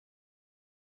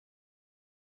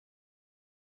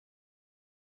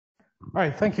All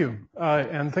right, thank you.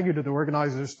 And thank you to the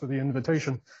organizers for the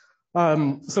invitation.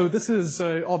 So this is,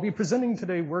 I'll be presenting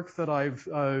today work that I've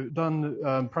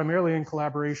done primarily in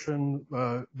collaboration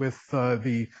with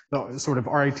the sort of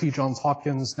RIT Johns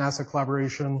Hopkins NASA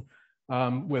collaboration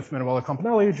with Manuela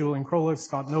Campanelli, Julian Krolik,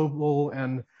 Scott Noble,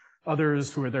 and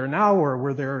others who are there now or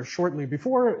were there shortly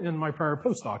before in my prior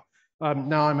postdoc.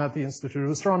 Now I'm at the Institute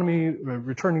of Astronomy,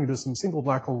 returning to some single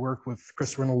black hole work with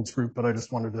Chris Reynolds' group, but I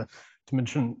just wanted to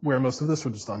mention where most of this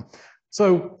was done.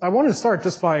 So I wanted to start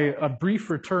just by a brief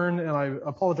return, and I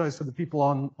apologize for the people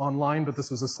online, but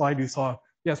this was a slide you saw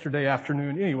yesterday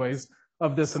afternoon anyways,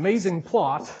 of this amazing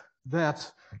plot that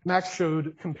Max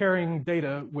showed comparing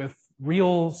data with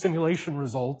real simulation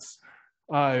results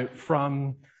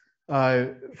from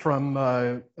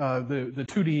the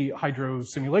 2D hydro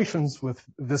simulations with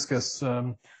viscous,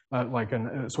 like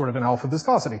sort of an alpha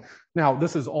viscosity. Now,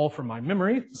 this is all from my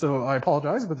memory, so I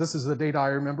apologize, but this is the data I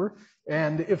remember.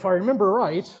 And if I remember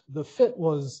right, the fit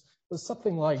was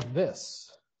something like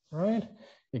this, right?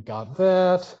 It got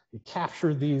that, it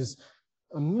captured these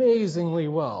amazingly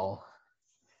well.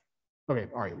 Okay,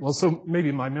 all right, well, so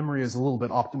maybe my memory is a little bit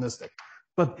optimistic.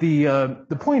 But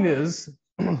the point is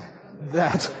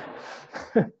that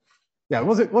yeah, it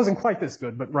wasn't quite this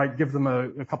good, but right, give them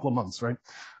a couple of months, right?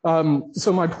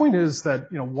 So my point is that,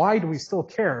 why do we still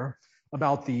care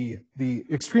about the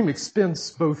extreme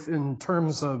expense, both in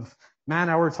terms of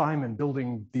man-hour time and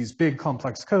building these big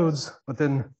complex codes, but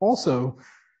then also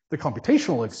the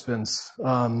computational expense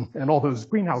and all those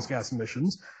greenhouse gas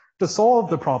emissions to solve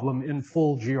the problem in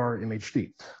full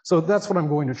GRMHD. So that's what I'm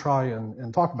going to try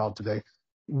and talk about today.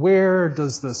 Where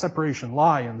does the separation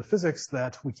lie in the physics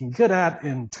that we can get at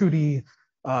in 2D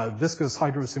viscous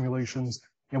hydro simulations,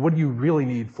 and what do you really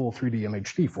need full 3D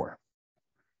MHD for?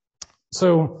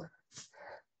 So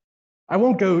I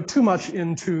won't go too much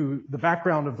into the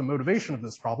background of the motivation of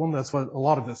this problem. That's what a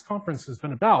lot of this conference has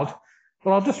been about.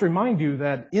 But I'll just remind you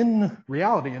that in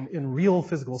reality, in real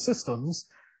physical systems,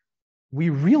 we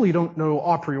really don't know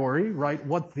a priori, right,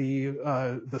 what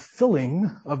the filling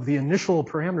of the initial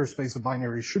parameter space of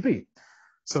binaries should be.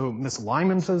 So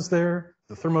misalignment is there,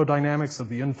 the thermodynamics of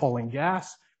the infalling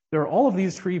gas. There are all of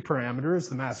these three parameters,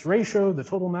 the mass ratio, the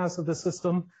total mass of the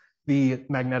system, the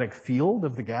magnetic field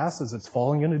of the gas as it's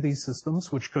falling into these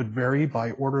systems, which could vary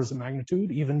by orders of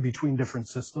magnitude, even between different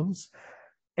systems.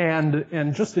 And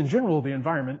just in general, the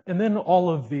environment, and then all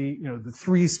of the, the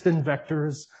three spin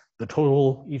vectors, the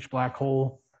total, each black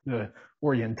hole, the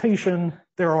orientation.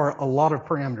 There are a lot of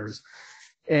parameters.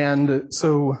 And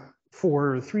so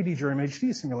for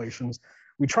 3D-GRMHD simulations,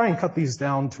 we try and cut these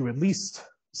down to at least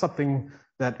something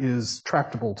that is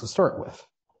tractable to start with.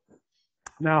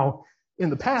 Now, in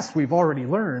the past, we've already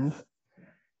learned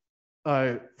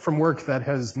from work that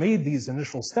has made these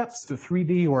initial steps to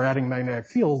 3D or adding magnetic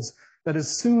fields that as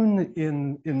soon,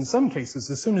 in some cases,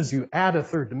 as soon as you add a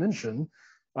third dimension,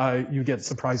 you get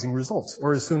surprising results.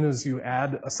 Or as soon as you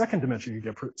add a second dimension, you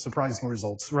get surprising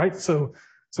results, right? So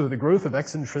the growth of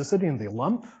eccentricity in the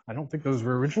lump, I don't think those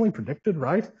were originally predicted,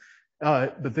 right?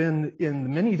 But then in the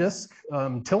mini disk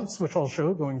tilts, which I'll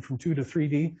show, going from 2 to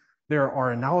 3D, there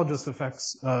are analogous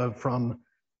effects from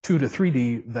 2 to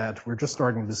 3D that we're just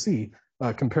starting to see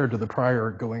compared to the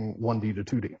prior going 1D to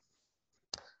 2D.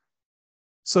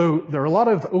 So there are a lot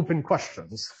of open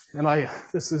questions, and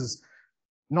this is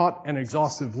not an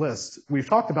exhaustive list. We've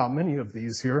talked about many of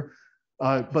these here,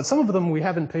 but some of them we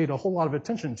haven't paid a whole lot of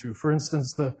attention to. For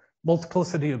instance, the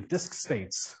multiplicity of disk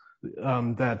states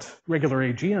that regular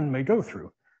AGN may go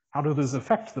through. How do those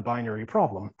affect the binary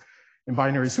problem? In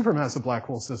binary supermassive black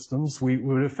hole systems, we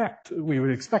would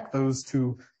expect those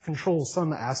to control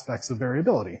some aspects of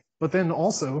variability. But then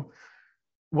also,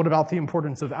 what about the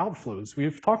importance of outflows?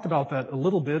 We've talked about that a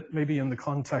little bit, maybe in the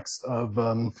context of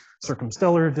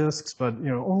circumstellar disks, but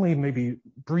only maybe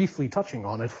briefly touching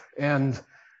on it. And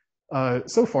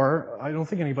so far, I don't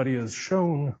think anybody has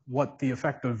shown what the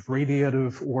effect of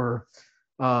radiative or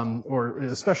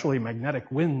especially magnetic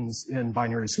winds in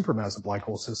binary supermassive black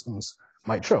hole systems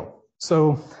might show.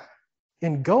 So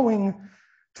in going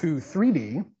to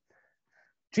 3D,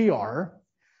 GR,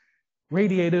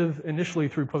 radiative initially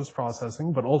through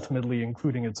post-processing, but ultimately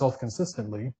including itself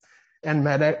consistently, and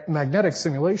magnetic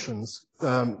simulations,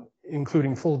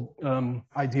 including full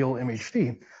ideal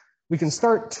MHD, we can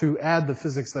start to add the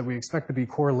physics that we expect to be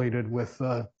correlated with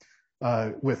the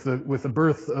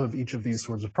birth of each of these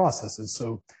sorts of processes.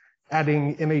 So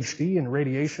adding MHD and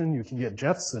radiation, you can get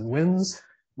jets and winds.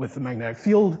 With the magnetic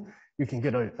field, you can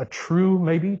get a true,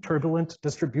 maybe, turbulent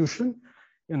distribution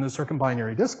in the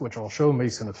circumbinary disk, which I'll show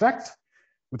Mason effect.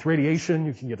 With radiation,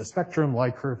 you can get a spectrum,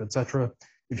 light curve, etc.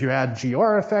 If you add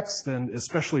GR effects, then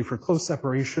especially for close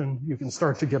separation, you can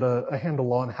start to get a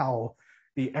handle on how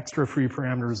the extra free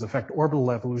parameters affect orbital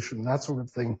evolution, that sort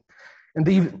of thing. And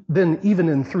then even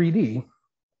in 3D,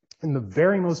 in the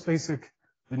very most basic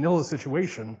vanilla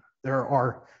situation, there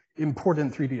are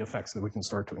important 3D effects that we can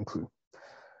start to include.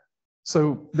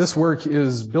 So this work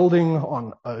is building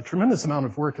on a tremendous amount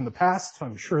of work in the past.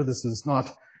 I'm sure this is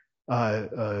not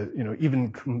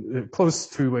even close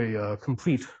to a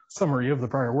complete summary of the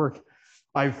prior work.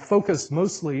 I've focused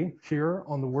mostly here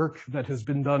on the work that has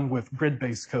been done with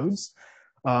grid-based codes.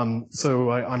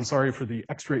 So I'm sorry for the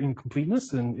extra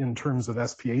incompleteness in terms of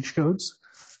SPH codes.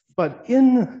 But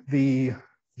in the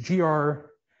GRMHD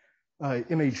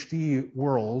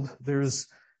world, there's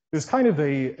kind of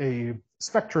a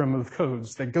spectrum of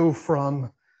codes that go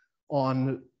from,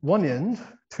 on one end,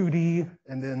 2D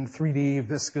and then 3D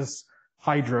viscous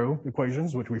hydro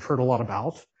equations, which we've heard a lot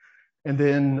about. And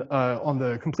then on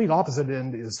the complete opposite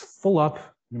end is full up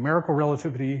numerical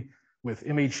relativity with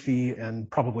MHD and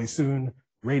probably soon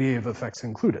radiative effects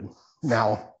included.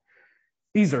 Now,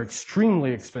 these are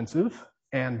extremely expensive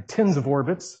and tens of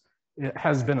orbits. It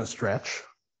has been a stretch.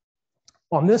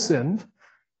 On this end,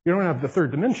 you don't have the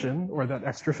third dimension or that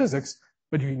extra physics,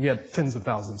 but you can get tens of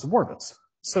thousands of orbits.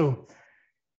 So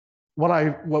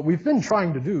what we've been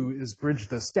trying to do is bridge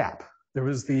this gap. There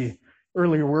was the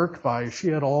earlier work by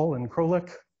Xie et al. And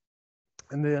Krolik,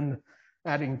 and then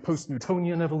adding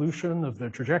post-Newtonian evolution of the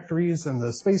trajectories and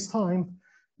the space-time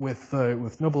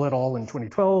with Noble et al. In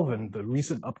 2012 and the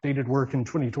recent updated work in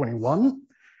 2021.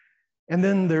 And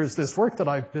then there's this work that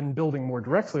I've been building more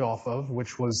directly off of,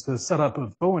 which was the setup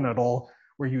of Bowen et al.,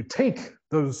 where you take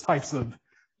those types of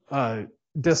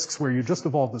disks where you just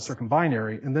evolve the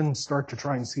circumbinary and then start to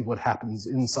try and see what happens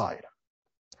inside.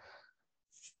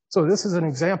 So this is an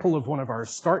example of one of our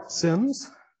start sims.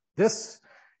 This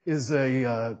is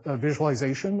a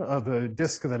visualization of a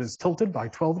disk that is tilted by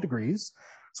 12 degrees.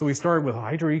 So we start with a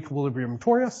hydroequilibrium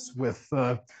torus with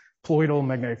poloidal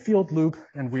magnetic field loop,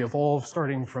 and we evolve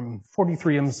starting from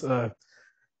 43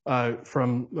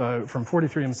 from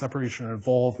 43 m separation and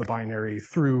evolve the binary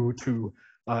through to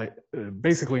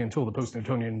basically until the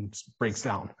post-Newtonian breaks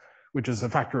down, which is a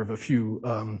factor of a few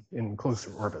in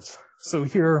closer orbits. So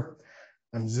here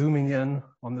I'm zooming in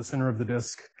on the center of the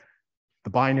disk. The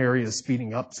binary is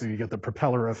speeding up, so you get the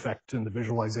propeller effect in the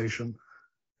visualization.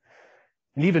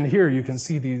 And even here, you can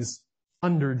see these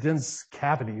under-dense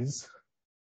cavities,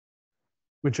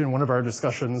 which in one of our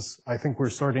discussions, I think we're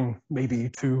starting maybe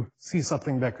to see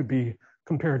something that could be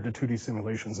compared to 2D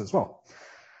simulations as well.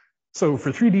 So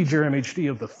for 3D-GRMHD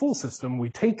of the full system, we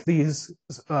take these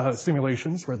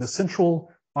simulations where the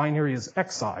central binary is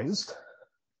excised.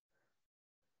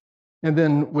 And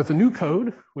then with a new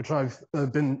code, which I've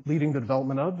been leading the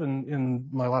development of in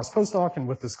my last postdoc and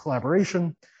with this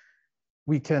collaboration,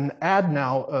 we can add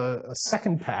now a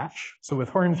second patch. So with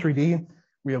Harm 3D,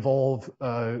 we evolve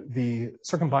the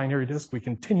circumbinary disk. We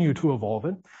continue to evolve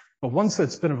it. But once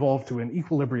it's been evolved to an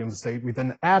equilibrium state, we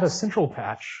then add a central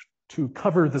patch to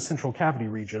cover the central cavity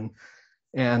region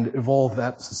and evolve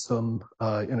that system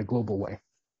in a global way.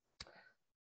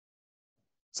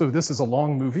 So this is a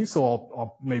long movie, so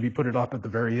I'll maybe put it up at the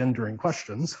very end during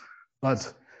questions.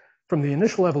 But from the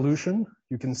initial evolution,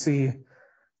 you can see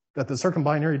that the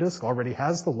circumbinary disk already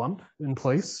has the lump in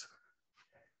place.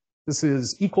 This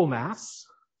is equal mass,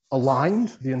 aligned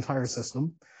the entire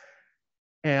system.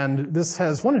 And this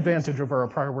has one advantage over our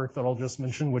prior work that I'll just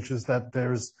mention, which is that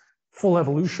there's full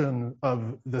evolution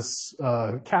of this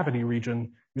cavity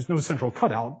region. There's no central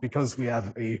cutout because we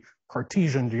have a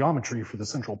Cartesian geometry for the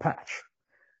central patch.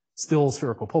 Still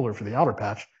spherical polar for the outer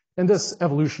patch. And this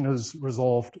evolution is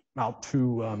resolved out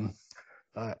to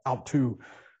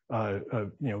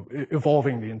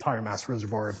evolving the entire mass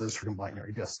reservoir of the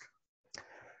circumbinary disk.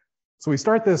 So we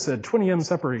start this at 20 m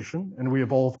separation, and we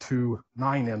evolve to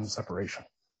 9 m separation.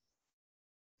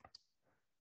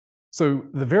 So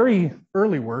the very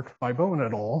early work by Bowen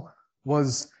et al.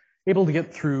 Was able to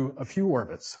get through a few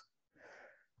orbits.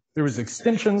 There was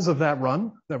extensions of that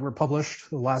run that were published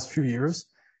the last few years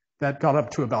that got up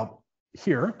to about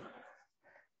here.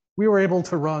 We were able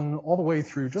to run all the way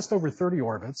through just over 30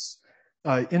 orbits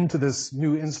into this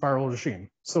new in-spiral regime.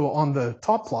 So on the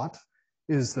top plot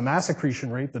is the mass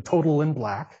accretion rate, the total in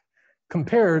black,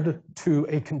 compared to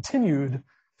a continued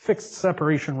fixed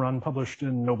separation run published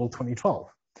in Noble 2012.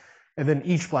 And then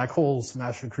each black hole's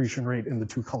mass accretion rate in the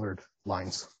two colored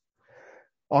lines.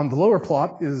 On the lower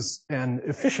plot is an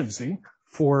efficiency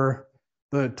for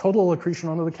the total accretion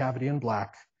onto the cavity in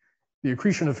black, the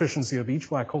accretion efficiency of each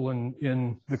black hole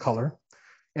in the color,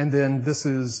 and then this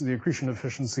is the accretion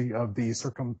efficiency of the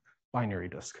binary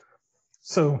disk.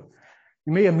 So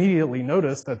you may immediately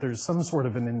notice that there's some sort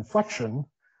of an inflection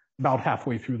about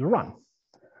halfway through the run.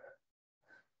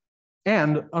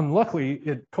 And unluckily,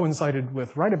 it coincided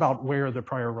with right about where the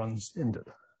prior runs ended.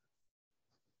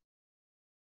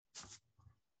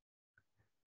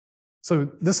 So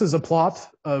this is a plot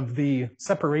of the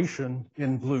separation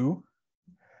in blue.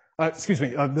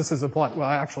 This is a plot, well,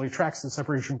 it actually tracks the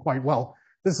separation quite well.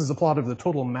 This is a plot of the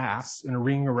total mass in a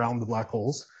ring around the black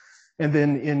holes. And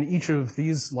then in each of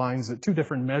these lines at two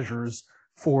different measures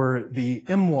for the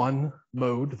M1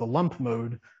 mode, the lump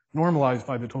mode, normalized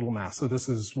by the total mass. So this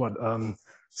is what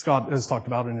Scott has talked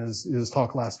about in his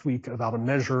talk last week about a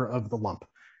measure of the lump.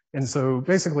 And so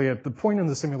basically at the point in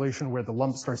the simulation where the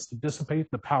lump starts to dissipate,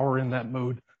 the power in that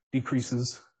mode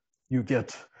decreases, you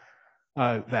get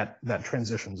that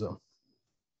transition zone.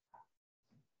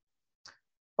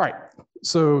 All right,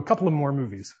 so a couple of more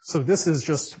movies. So this is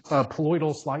just a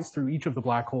poloidal slice through each of the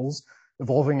black holes,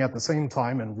 evolving at the same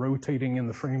time and rotating in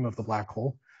the frame of the black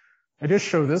hole. I just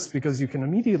show this because you can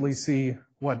immediately see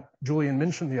what Julian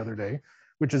mentioned the other day,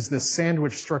 which is this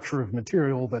sandwich structure of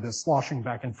material that is sloshing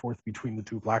back and forth between the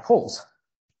two black holes.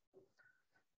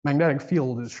 Magnetic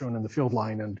field is shown in the field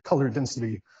line, and color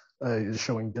density is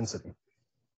showing density.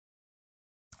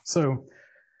 So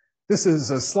this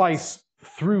is a slice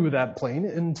through that plane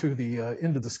into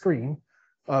the screen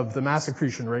of the mass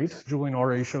accretion rate. Julian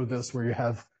already showed this, where you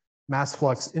have mass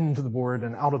flux into the board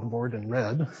and out of the board in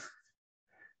red.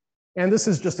 And this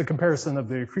is just a comparison of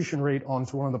the accretion rate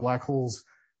onto one of the black holes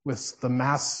with the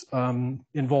mass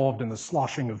involved in the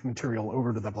sloshing of material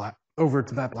over to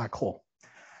that black hole.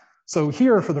 So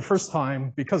here, for the first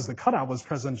time, because the cutout was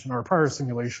present in our prior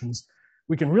simulations,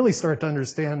 we can really start to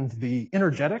understand the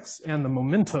energetics and the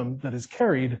momentum that is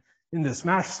carried in this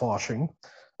mass sloshing,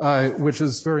 which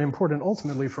is very important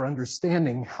ultimately for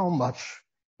understanding how much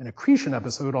an accretion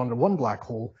episode onto one black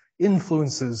hole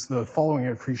influences the following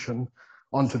accretion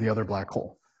onto the other black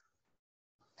hole.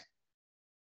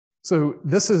 So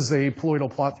this is a poloidal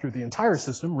plot through the entire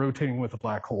system, rotating with the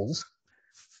black holes.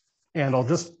 And I'll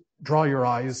just draw your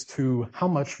eyes to how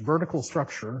much vertical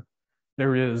structure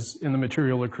there is in the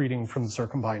material accreting from the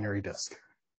circumbinary disk.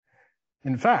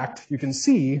 In fact, you can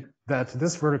see that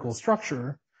this vertical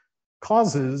structure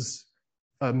causes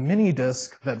a mini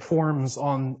disk that forms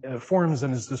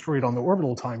and is destroyed on the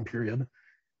orbital time period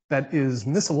that is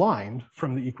misaligned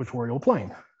from the equatorial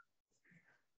plane.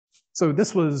 So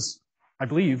this was, I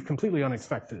believe, completely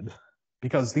unexpected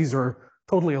because these are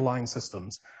totally aligned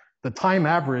systems. The time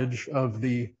average of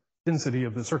the density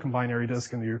of the circumbinary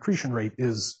disk and the accretion rate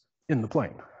is in the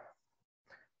plane.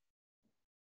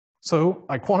 So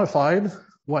I quantified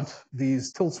what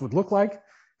these tilts would look like.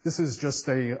 This is just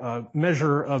a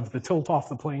measure of the tilt off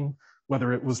the plane,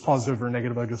 whether it was positive or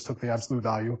negative. I just took the absolute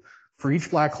value. For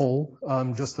each black hole,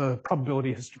 just a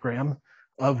probability histogram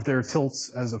of their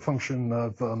tilts as a function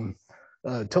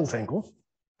of tilt angle.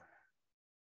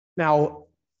 Now,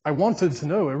 I wanted to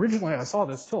know, originally I saw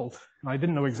this tilt, and I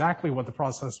didn't know exactly what the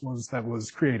process was that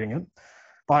was creating it,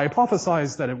 but I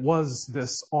hypothesized that it was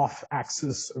this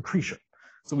off-axis accretion.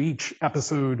 So each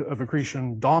episode of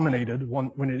accretion dominated,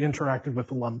 when it interacted with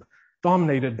the lump,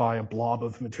 dominated by a blob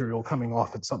of material coming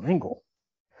off at some angle.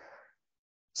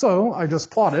 So I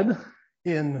just plotted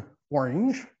in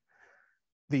orange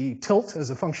the tilt as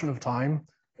a function of time,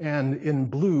 and in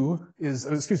blue is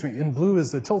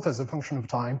the tilt as a function of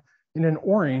time, and in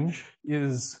orange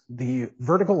is the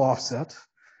vertical offset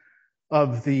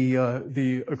of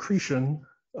the accretion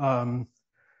of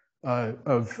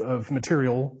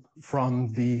material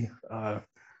from the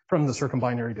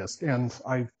circumbinary disk. And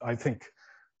I think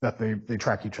that they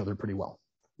track each other pretty well.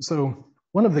 So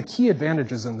one of the key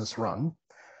advantages in this run,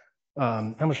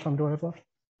 how much time do I have left?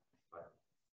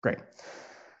 Great.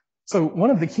 So one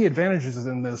of the key advantages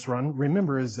in this run,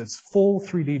 remember, is it's full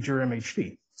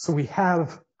 3D-GRMHD. So we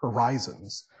have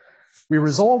horizons. We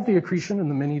resolve the accretion in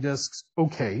the mini disks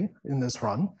okay in this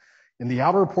run. In the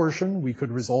outer portion, we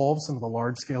could resolve some of the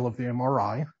large scale of the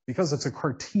MRI. Because it's a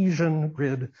Cartesian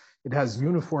grid, it has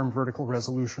uniform vertical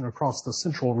resolution across the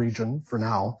central region for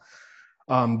now,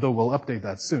 though we'll update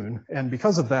that soon. And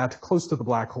because of that, close to the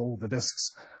black hole, the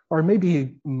disks are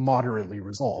maybe moderately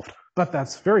resolved, but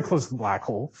that's very close to the black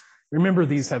hole. Remember,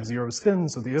 these have zero spin,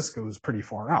 so the disk goes pretty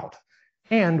far out.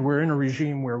 And we're in a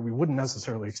regime where we wouldn't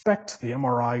necessarily expect the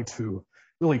MRI to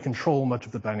really control much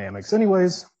of the dynamics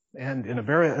anyways. And in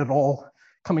Avara et al.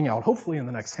 Coming out hopefully in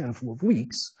the next handful of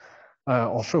weeks,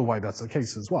 I'll show why that's the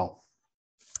case as well.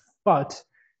 But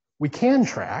we can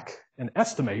track and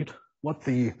estimate what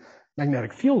the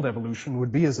magnetic field evolution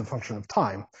would be as a function of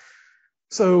time.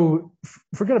 So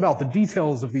forget about the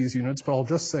details of these units, but I'll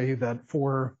just say that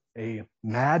for a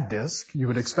mad disk, you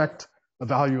would expect a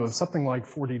value of something like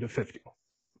 40 to 50.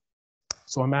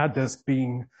 So a mad disk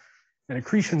being an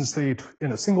accretion state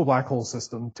in a single black hole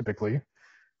system, typically,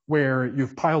 where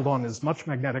you've piled on as much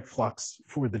magnetic flux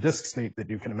for the disk state that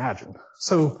you can imagine.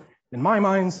 So in my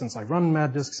mind, since I run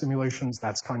mad disk simulations,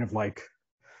 that's kind of like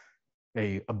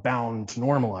a bound to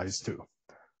normalize to.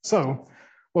 So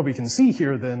what we can see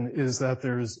here then is that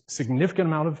there's significant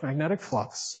amount of magnetic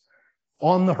flux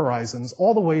on the horizons,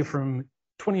 all the way from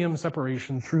 20M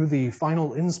separation through the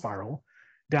final in spiral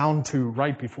down to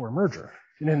right before merger.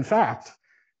 And in fact,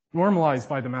 normalized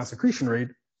by the mass accretion rate,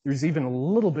 there's even a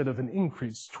little bit of an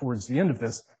increase towards the end of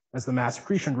this as the mass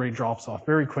accretion rate drops off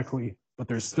very quickly, but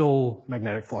there's still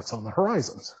magnetic flux on the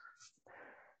horizons.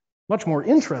 Much more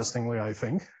interestingly, I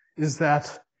think, is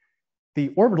that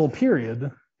the orbital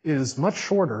period is much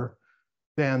shorter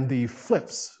than the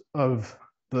flips of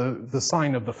the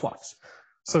sign of the flux.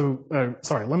 So,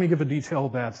 sorry, let me give a detail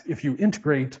that if you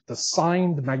integrate the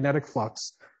signed magnetic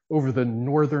flux over the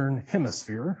northern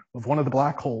hemisphere of one of the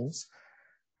black holes,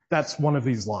 that's one of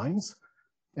these lines.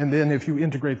 And then if you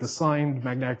integrate the signed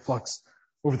magnetic flux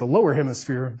over the lower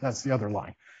hemisphere, that's the other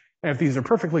line. And if these are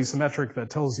perfectly symmetric, that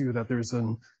tells you that there's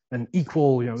an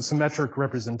equal, symmetric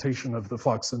representation of the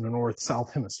flux in the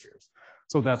north-south hemispheres.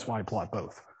 So that's why I plot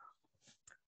both.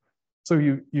 So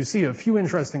you see a few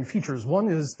interesting features. One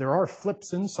is there are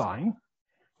flips in sign,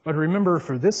 but remember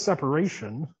for this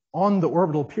separation on the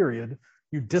orbital period,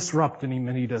 you disrupt any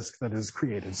mini-disk that is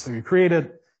created. So you create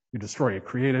it, you destroy it,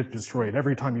 create it, destroy it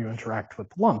every time you interact with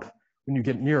the lump when you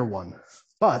get near one.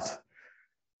 But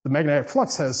the magnetic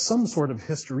flux has some sort of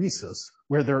hysteresis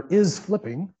where there is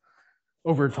flipping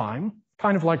over time,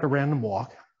 kind of like a random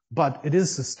walk, but it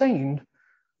is sustained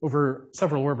over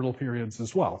several orbital periods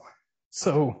as well.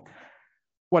 So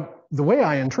the way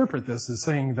I interpret this is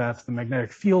saying that the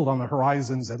magnetic field on the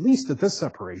horizons, at least at this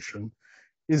separation,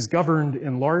 is governed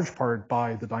in large part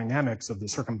by the dynamics of the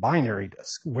circumbinary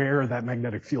disk, where that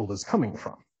magnetic field is coming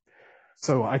from.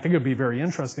 So I think it'd be very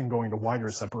interesting going to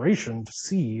wider separation to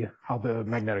see how the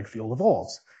magnetic field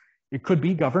evolves. It could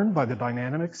be governed by the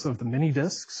dynamics of the mini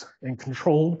disks and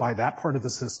controlled by that part of the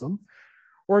system,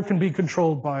 or it can be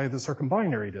controlled by the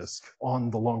circumbinary disk on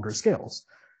the longer scales.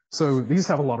 So these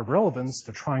have a lot of relevance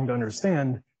to trying to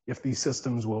understand if these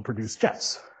systems will produce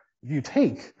jets. If you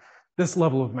take this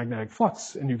level of magnetic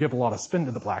flux and you give a lot of spin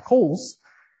to the black holes,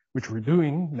 which we're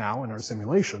doing now in our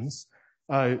simulations,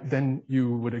 then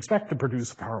you would expect to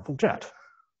produce a powerful jet,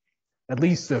 at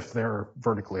least if they're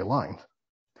vertically aligned.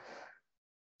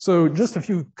 So just a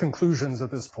few conclusions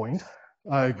at this point.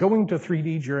 Going to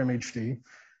 3D-GRMHD,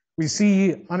 we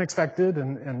see unexpected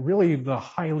and really the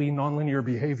highly nonlinear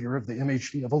behavior of the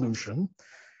MHD evolution.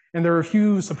 And there are a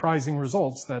few surprising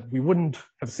results that we wouldn't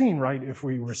have seen, right, if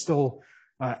we were still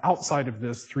outside of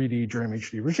this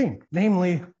 3D-GRMHD regime,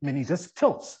 namely mini-disk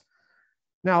tilts.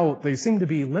 Now, they seem to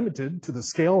be limited to the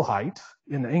scale height,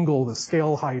 in angle the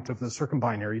scale height of the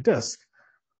circumbinary disk,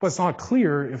 but it's not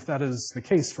clear if that is the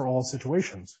case for all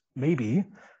situations. Maybe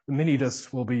the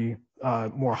mini-disks will be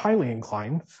more highly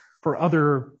inclined for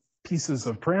other pieces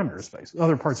of parameter space,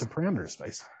 other parts of parameter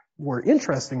space. More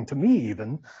interesting to me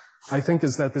even, I think,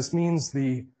 is that this means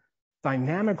the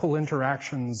dynamical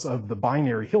interactions of the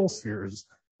binary Hill spheres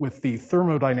with the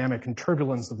thermodynamic and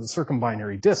turbulence of the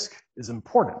circumbinary disk is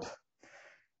important.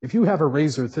 If you have a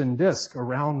razor-thin disk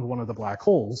around one of the black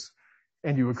holes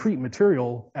and you accrete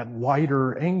material at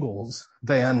wider angles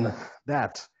than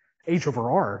that h over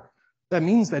r, that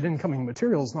means that incoming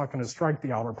material is not going to strike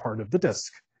the outer part of the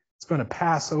disk. It's going to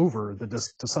pass over the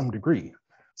disk to some degree,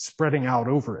 spreading out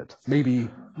over it, maybe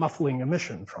muffling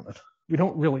emission from it. We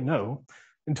don't really know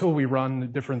until we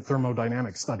run different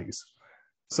thermodynamic studies.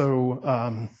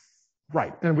 So,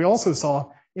 right. And we also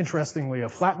saw, interestingly, a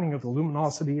flattening of the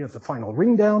luminosity at the final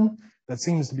ring down that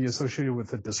seems to be associated with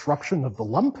the disruption of the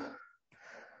lump.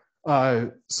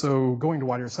 So going to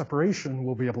wider separation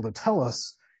will be able to tell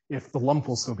us if the lump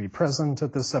will still be present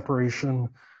at this separation,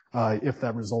 if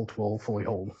that result will fully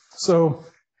hold. So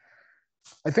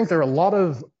I think there are a lot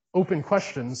of open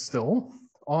questions still.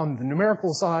 On the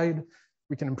numerical side,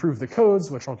 we can improve the codes,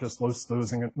 which I'll just list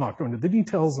those and not go into the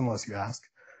details unless you ask.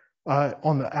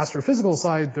 On the astrophysical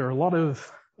side, there are a lot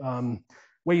of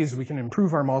ways we can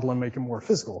improve our model and make it more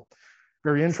physical.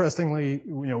 Very interestingly,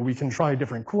 we can try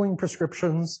different cooling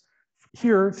prescriptions.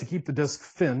 Here, to keep the disk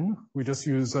thin, we just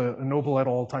use a Noble et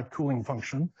al. Type cooling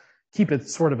function, keep it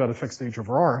sort of at a fixed h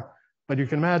over r. But you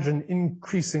can imagine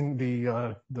increasing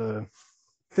the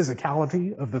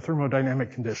physicality of the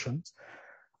thermodynamic conditions,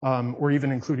 or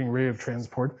even including rate of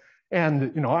transport.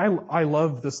 And, you know, I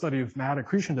love the study of mad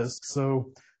accretion disks.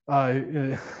 So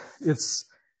it's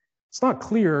not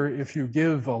clear if you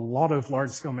give a lot of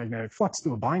large scale magnetic flux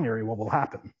to a binary, what will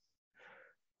happen.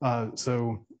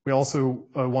 So we also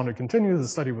want to continue the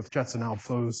study with jets and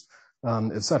outflows,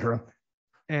 et cetera.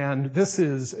 And this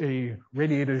is a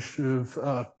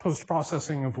radiative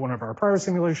post-processing of one of our prior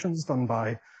simulations done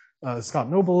by Scott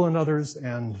Noble and others.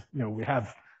 And, you know, we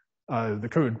have the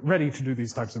code ready to do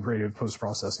these types of radiative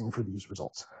post-processing for these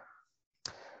results.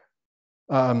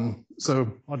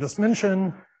 So I'll just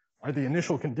mention, are the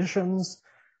initial conditions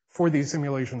for these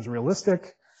simulations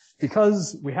realistic?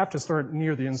 Because we have to start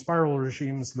near the inspiral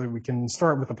regime so that we can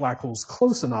start with the black holes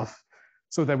close enough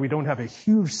so that we don't have a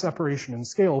huge separation in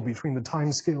scale between the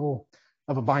time scale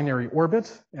of a binary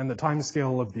orbit and the time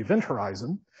scale of the event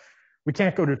horizon. We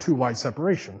can't go to too wide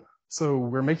separation. So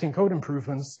we're making code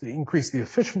improvements to increase the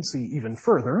efficiency even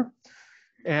further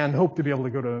and hope to be able to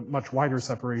go to much wider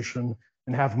separation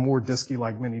and have more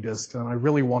disky-like mini disks. And I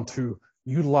really want to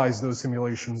utilize those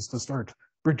simulations to start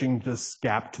bridging this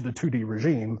gap to the 2D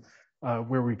regime,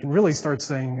 where we can really start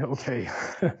saying, okay,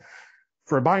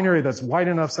 for a binary that's wide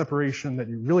enough separation that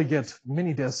you really get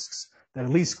mini disks that at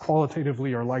least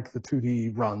qualitatively are like the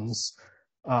 2D runs,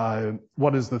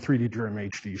 what does the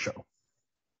 3D-GRMHD show?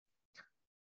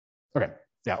 Okay,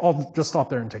 yeah, I'll just stop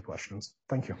there and take questions.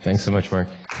 Thank you. Thanks so much, Mark.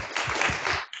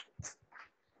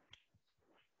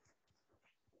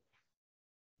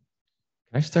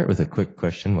 Can I start with a quick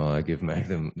question while I give Mag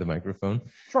the microphone?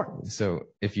 Sure. So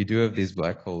if you do have these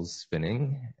black holes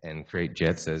spinning and create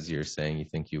jets as you're saying you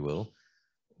think you will,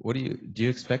 what do you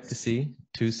expect to see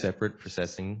two separate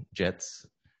processing jets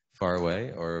far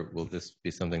away, or will this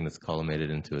be something that's collimated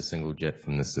into a single jet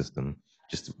from the system?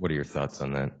 Just what are your thoughts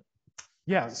on that?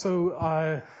 Yeah, so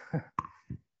I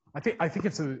think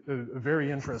it's a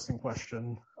very interesting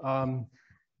question.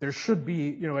 There should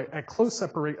be, you know, at close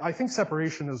separation, I think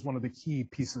separation is one of the key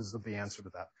pieces of the answer to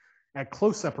that. At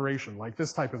close separation, like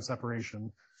this type of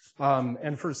separation,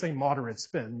 and for say moderate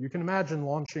spin, you can imagine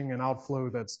launching an outflow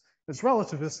that's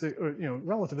relativistic, you know,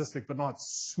 relativistic but not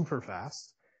super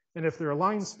fast. And if they're a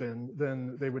line spin,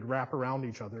 then they would wrap around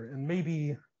each other, and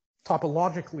maybe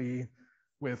topologically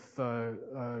with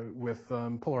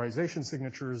polarization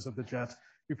signatures of the jet,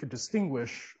 you could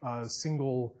distinguish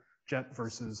single jet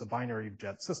versus a binary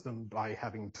jet system by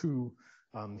having two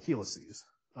helices.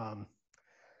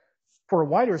 For a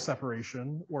wider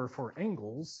separation or for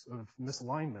angles of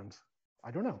misalignment, I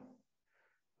don't know.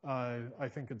 I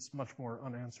think it's much more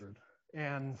unanswered.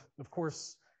 And of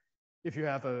course, if you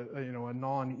have a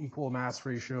non-equal mass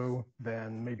ratio,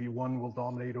 then maybe one will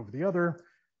dominate over the other.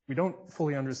 We don't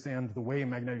fully understand the way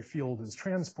magnetic field is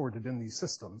transported in these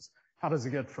systems. How does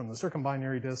it get from the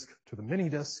circumbinary disk to the mini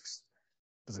disks?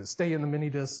 Does it stay in the mini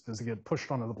disk? Does it get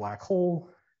pushed onto the black hole?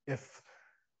 If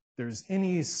there's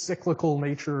any cyclical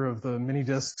nature of the mini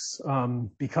disks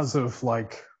because of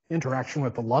like interaction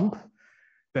with the lump,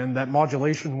 then that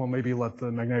modulation will maybe let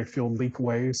the magnetic field leak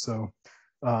away. So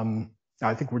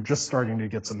I think we're just starting to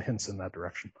get some hints in that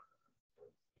direction.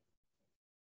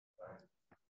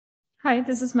 Hi,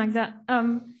 this is Magda.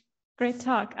 Great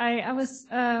talk. I was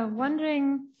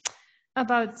wondering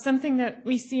about something that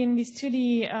we see in these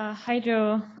 2D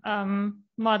hydro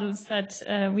models,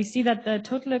 that we see that the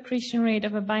total accretion rate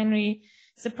of a binary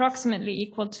is approximately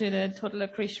equal to the total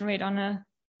accretion rate on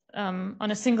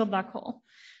a single black hole.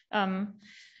 And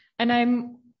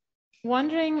I'm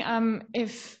wondering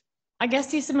if, I guess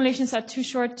these simulations are too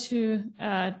short to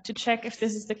check if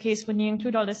this is the case when you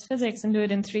include all this physics and do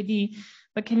it in 3D.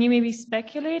 But can you maybe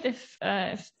speculate if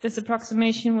this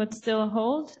approximation would still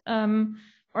hold,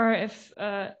 or if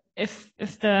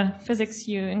the physics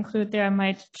you include there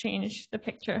might change the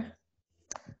picture?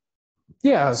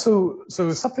 Yeah, so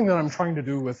something that I'm trying to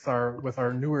do with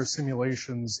our newer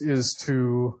simulations is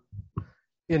to,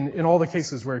 in all the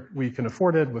cases where we can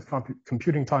afford it with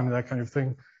computing time and that kind of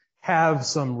thing, have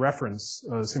some reference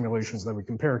simulations that we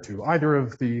compare to, either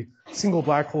of the single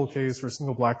black hole case or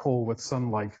single black hole with some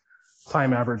like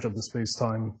time average of the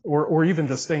space-time, or even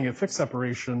just staying at fixed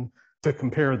separation to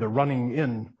compare the running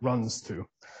in runs to,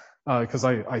 because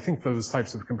I think those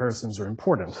types of comparisons are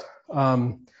important.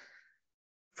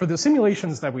 For the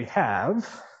simulations that we have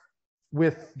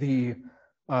with the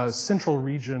central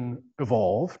region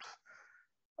evolved,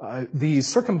 the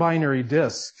circumbinary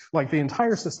disk, like the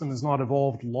entire system is not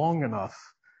evolved long enough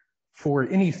for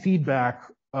any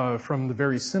feedback from the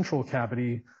very central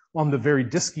cavity on the very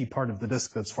disky part of the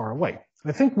disk that's far away.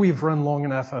 I think we've run long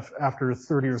enough after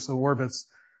 30 or so orbits,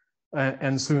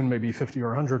 and soon maybe 50 or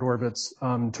 100 orbits,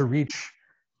 to reach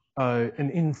an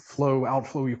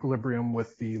inflow-outflow equilibrium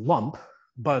with the lump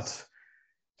but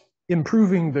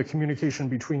improving the communication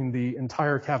between the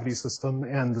entire cavity system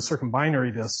and the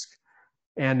circumbinary disk,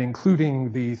 and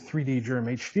including the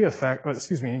 3D-GRMHD effect,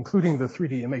 including the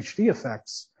 3D MHD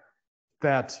effects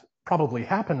that probably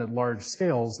happen at large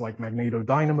scales like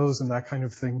magnetodynamos and that kind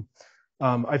of thing.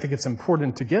 I think it's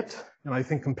important to get, and I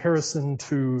think comparison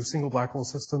to single black hole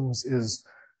systems is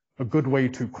a good way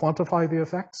to quantify the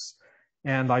effects.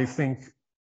 And I think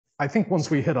once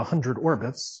we hit 100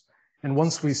 orbits, and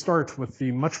once we start with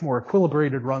the much more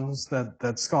equilibrated runs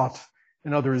that Scott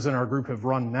and others in our group have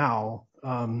run now,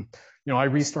 I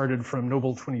restarted from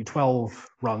Nobel 2012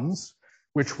 runs,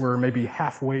 which were maybe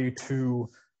halfway to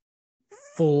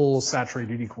full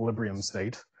saturated equilibrium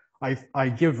state. I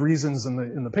give reasons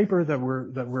in the paper that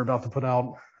we're about to put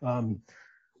out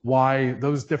why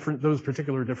those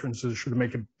particular differences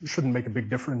shouldn't make a big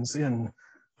difference in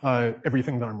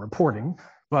everything that I'm reporting.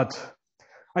 But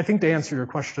I think to answer your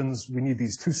questions, we need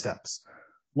these two steps: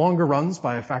 longer runs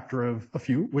by a factor of a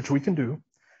few, which we can do,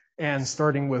 and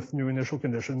starting with new initial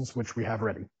conditions, which we have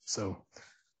ready. So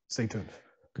stay tuned.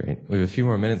 Great. We have a few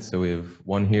more minutes, so we have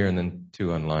one here and then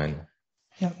two online.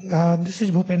 Yeah, this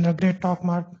is Bhupendra. Great talk,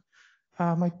 Mark.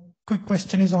 My quick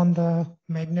question is on the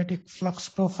magnetic flux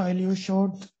profile you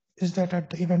showed. Is that at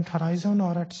the event horizon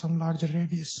or at some larger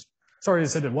radius? Sorry,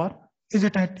 is it at what? Is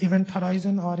it at event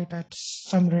horizon or it at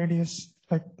some radius?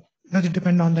 Like, does it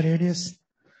depend on the radius?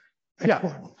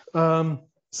 Yeah.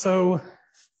 So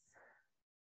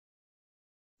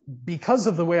because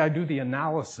of the way I do the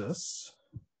analysis,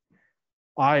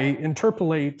 I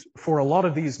interpolate for a lot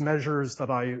of these measures that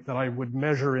I would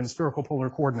measure in spherical polar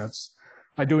coordinates.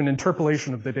 I do an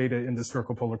interpolation of the data into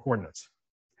spherical polar coordinates.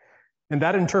 And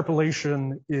that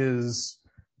interpolation is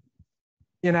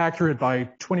inaccurate by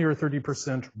 20 or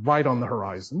 30% right on the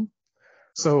horizon.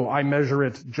 So I measure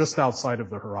it just outside of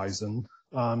the horizon.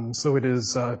 So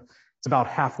it's about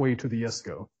halfway to the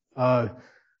ISCO.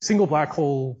 Single black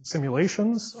hole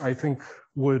simulations, I think,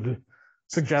 would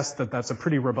suggest that that's a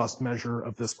pretty robust measure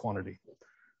of this quantity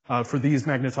for these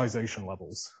magnetization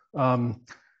levels.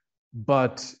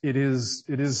 But it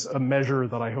is a measure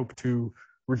that I hope to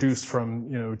reduce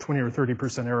from 20 or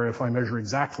 30% error if I measure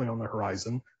exactly on the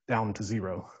horizon down to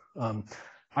 0.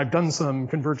 I've done some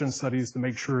convergence studies to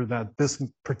make sure that this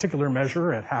particular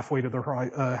measure at halfway to the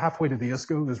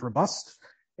ISCO is robust,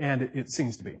 and it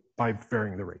seems to be by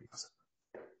varying the radius.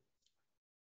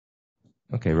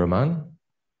 Okay, Roman?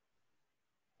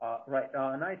 Right,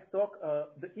 nice talk.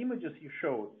 The images you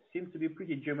showed seem to be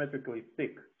pretty geometrically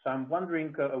thick. So I'm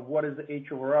wondering what is the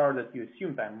H over R that you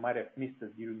assumed? I might have missed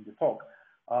it during the talk.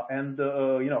 And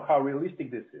how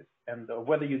realistic this is, and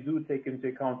whether you do take into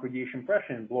account radiation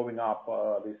pressure in blowing up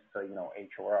this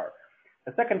H over R.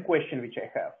 The second question which I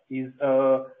have is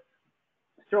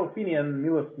Sterolfini and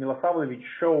Milosavljevic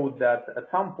showed that at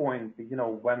some point,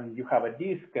 when you have a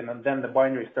disk and then the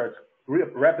binary starts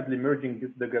rapidly merging due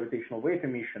to the gravitational wave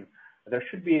emission, there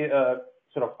should be a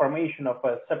sort of formation of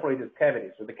a separated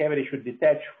cavity. So the cavity should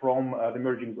detach from the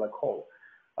merging black hole.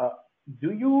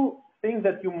 Do you think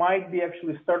that you might be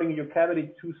actually starting your cavity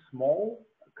too small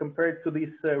compared to this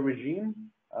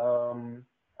regime?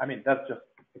 I mean, that's just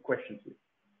a question to you.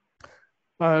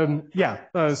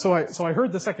 So I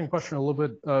heard the second question a little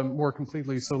bit more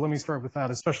completely. So let me start with that,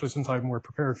 especially since I'm more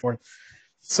prepared for it.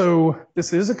 So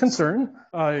this is a concern.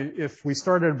 If we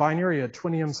started a binary at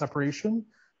 20 m separation,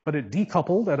 but it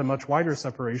decoupled at a much wider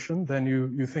separation, then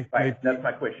you think right. That's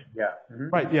my question. Yeah. Mm-hmm.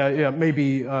 Right. Yeah.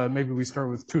 Maybe we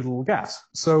start with too little gas.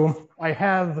 So I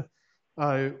have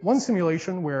one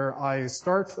simulation where I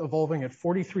start evolving at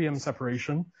 43 m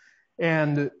separation,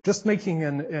 and just making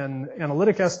an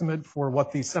analytic estimate for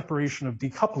what the separation of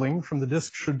decoupling from the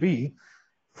disk should be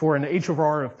for an H over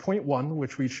R of 0.1,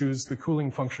 which we choose the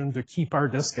cooling function to keep our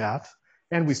disk at,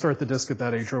 and we start the disk at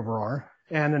that H over R,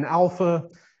 and an alpha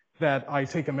that I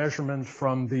take a measurement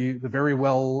from the very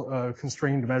well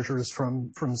constrained measures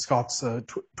from Scott's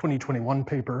 2021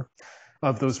 paper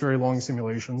of those very long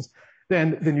simulations,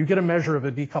 then you get a measure of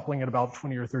a decoupling at about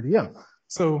 20 or 30 m.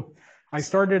 So I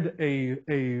started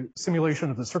a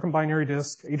simulation of the circumbinary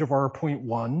disk, H of R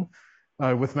 0.1,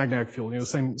 with magnetic field,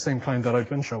 same kind that I've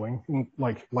been showing,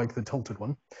 like the tilted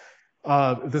one.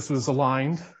 This was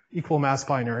aligned, equal mass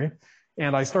binary,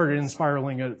 and I started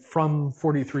inspiraling it from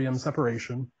 43 m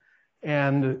separation.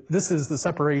 And this is the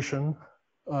separation,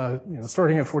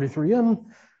 starting at 43 m.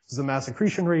 This is the mass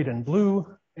accretion rate in blue,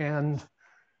 and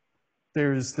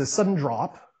there's this sudden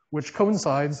drop, which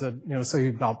coincides at, say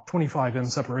about 25 m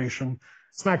separation,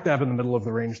 smack dab in the middle of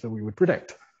the range that we would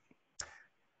predict.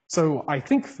 So I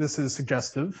think this is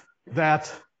suggestive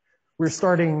that we're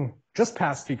starting just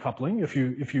past decoupling.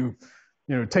 If you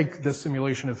take this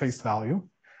simulation at face value.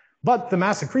 But the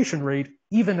mass accretion rate,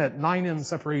 even at 9m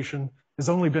separation, has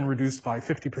only been reduced by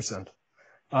 50%.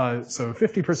 So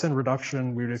 50%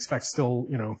 reduction, we would expect still,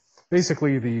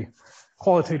 basically the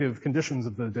qualitative conditions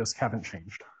of the disk haven't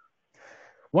changed.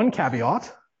 One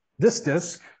caveat, this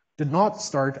disk did not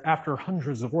start after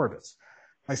hundreds of orbits.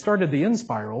 I started the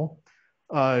Inspiral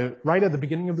right at the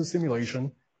beginning of the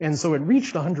simulation, and so it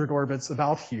reached 100 orbits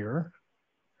about here.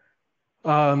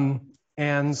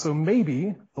 And so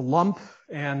maybe the lump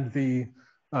and the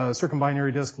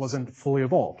circumbinary disk wasn't fully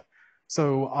evolved.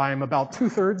 So I'm about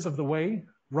 2/3 of the way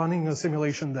running a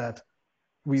simulation that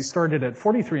we started at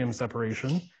 43m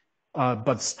separation,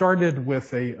 but started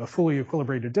with a fully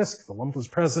equilibrated disk. The lump was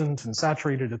present and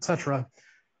saturated, etc.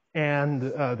 And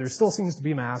there still seems to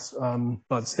be mass,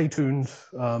 but stay tuned.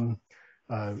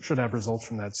 Should have results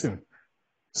from that soon.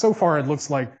 So far, it looks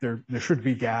like there should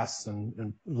be gas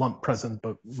and lump present,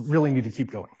 but really need to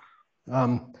keep going.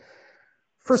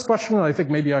 First question, I think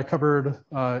maybe I covered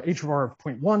H of R of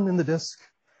 0.1 in the disk.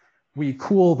 We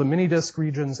cool the mini disk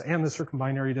regions and the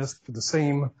circumbinary disk to the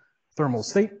same thermal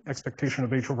state, expectation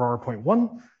of H of R of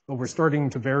 0.1, but we're starting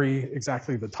to vary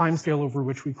exactly the timescale over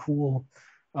which we cool,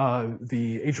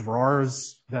 the H of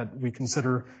R's that we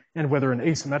consider, and whether an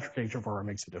asymmetric H of R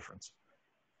makes a difference.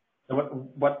 So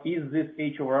what is this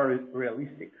H of R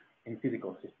realistic in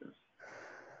physical systems?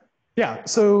 Yeah,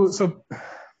 so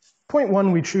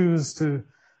 0.1 we choose to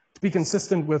be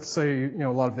consistent with, say, a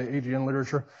lot of the AGN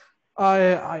literature.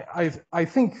 I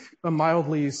think a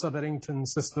mildly sub-Eddington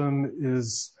system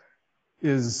is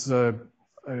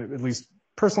at least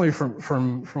personally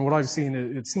from what I've seen,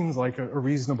 it seems like a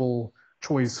reasonable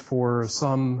choice for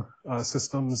some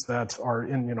systems that are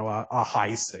in a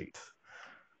high state.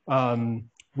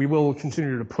 We will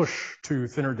continue to push to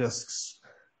thinner disks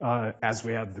as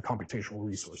we have the computational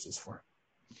resources for.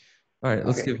 All right,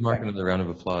 let's give Mark another round of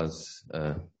applause.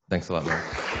 Thanks a lot, Mark.